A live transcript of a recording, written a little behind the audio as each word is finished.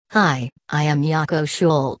Hi, I am Yako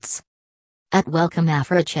Schultz at Welcome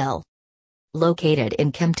Africhill, located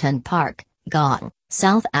in Kempton Park, Gauteng,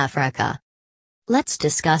 South Africa. Let's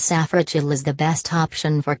discuss Africhill is the best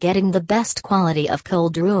option for getting the best quality of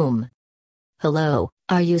cold room. Hello,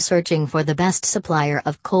 are you searching for the best supplier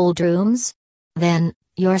of cold rooms? Then,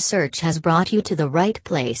 your search has brought you to the right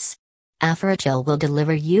place. Africhill will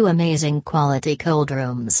deliver you amazing quality cold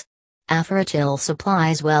rooms. Africhill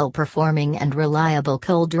supplies well-performing and reliable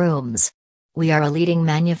cold rooms. We are a leading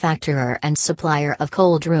manufacturer and supplier of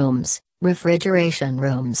cold rooms, refrigeration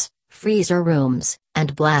rooms, freezer rooms,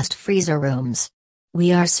 and blast freezer rooms.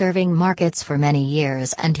 We are serving markets for many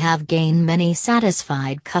years and have gained many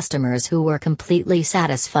satisfied customers who were completely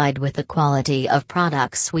satisfied with the quality of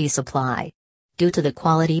products we supply. Due to the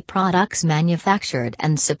quality products manufactured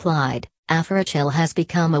and supplied, Africhill has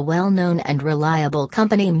become a well-known and reliable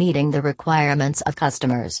company meeting the requirements of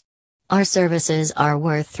customers. Our services are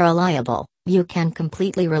reliable. You can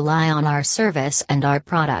completely rely on our service and our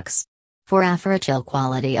products. For Africhill,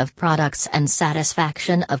 quality of products and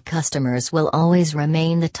satisfaction of customers will always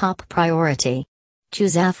remain the top priority.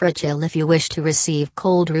 Choose Africhill if you wish to receive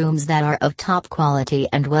cold rooms that are of top quality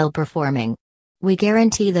and well-performing. We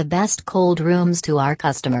guarantee the best cold rooms to our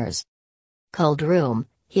customers. Cold room.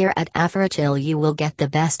 Here at Africhill you will get the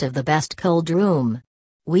best of the best cold room.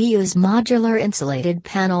 We use modular insulated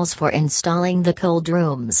panels for installing the cold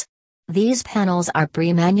rooms. These panels are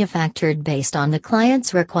pre-manufactured based on the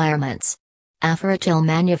client's requirements. Africhill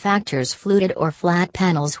manufactures fluted or flat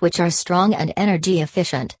panels which are strong and energy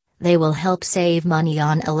efficient. They will help save money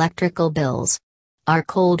on electrical bills. Our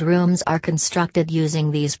cold rooms are constructed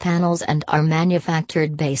using these panels and are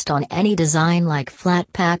manufactured based on any design like flat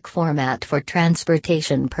pack format for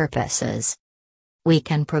transportation purposes. We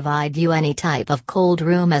can provide you any type of cold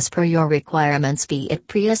room as per your requirements, be it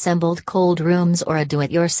pre-assembled cold rooms or a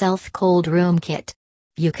do-it-yourself cold room kit.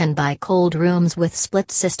 You can buy cold rooms with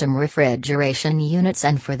split system refrigeration units,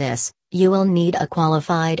 and for this, you will need a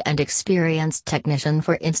qualified and experienced technician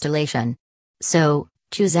for installation. So,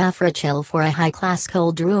 choose Africhill for a high-class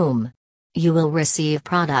cold room. You will receive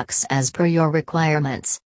products as per your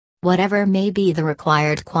requirements. Whatever may be the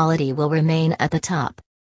required quality will remain at the top.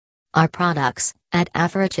 Our products, at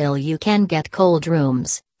Africhill you can get cold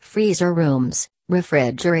rooms, freezer rooms,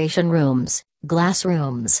 refrigeration rooms, glass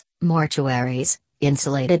rooms, mortuaries,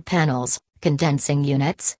 insulated panels, condensing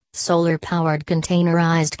units, solar-powered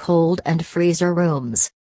containerized cold and freezer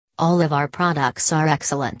rooms. All of our products are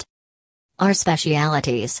excellent. Our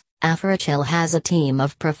specialities: Africhill has a team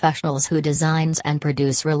of professionals who designs and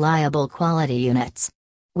produce reliable quality units.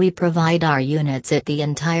 We provide our units at the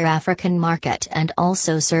entire African market and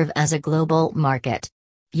also serve as a global market.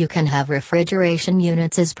 You can have refrigeration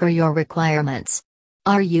units as per your requirements.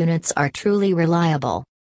 Our units are truly reliable.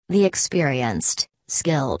 The experienced,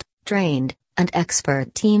 skilled, trained, and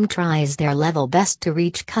expert team tries their level best to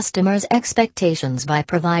reach customers' expectations by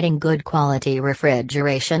providing good quality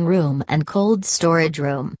refrigeration room and cold storage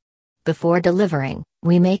room. Before delivering,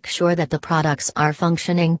 we make sure that the products are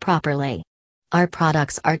functioning properly. Our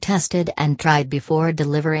products are tested and tried before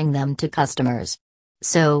delivering them to customers.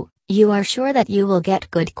 So, you are sure that you will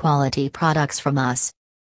get good quality products from us.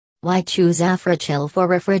 Why choose Africhill for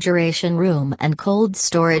refrigeration room and cold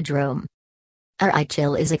storage room?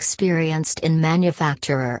 Africhill is experienced in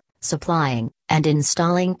manufacturer, supplying, and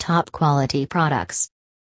installing top quality products.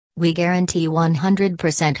 We guarantee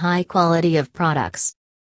 100% high quality of products.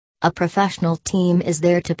 A professional team is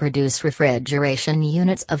there to produce refrigeration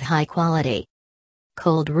units of high quality.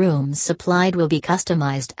 Cold rooms supplied will be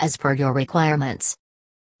customized as per your requirements.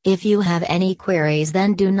 If you have any queries,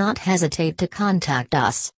 then do not hesitate to contact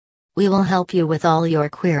us. We will help you with all your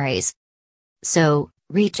queries. So,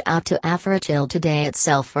 reach out to Africhill today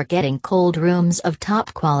itself for getting cold rooms of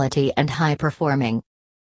top quality and high performing.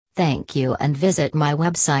 Thank you, and visit my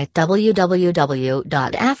website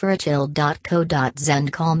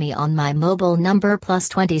www.africhill.co.za. Call me on my mobile number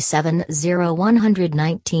 +27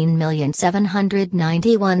 0119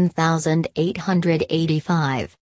 791,885.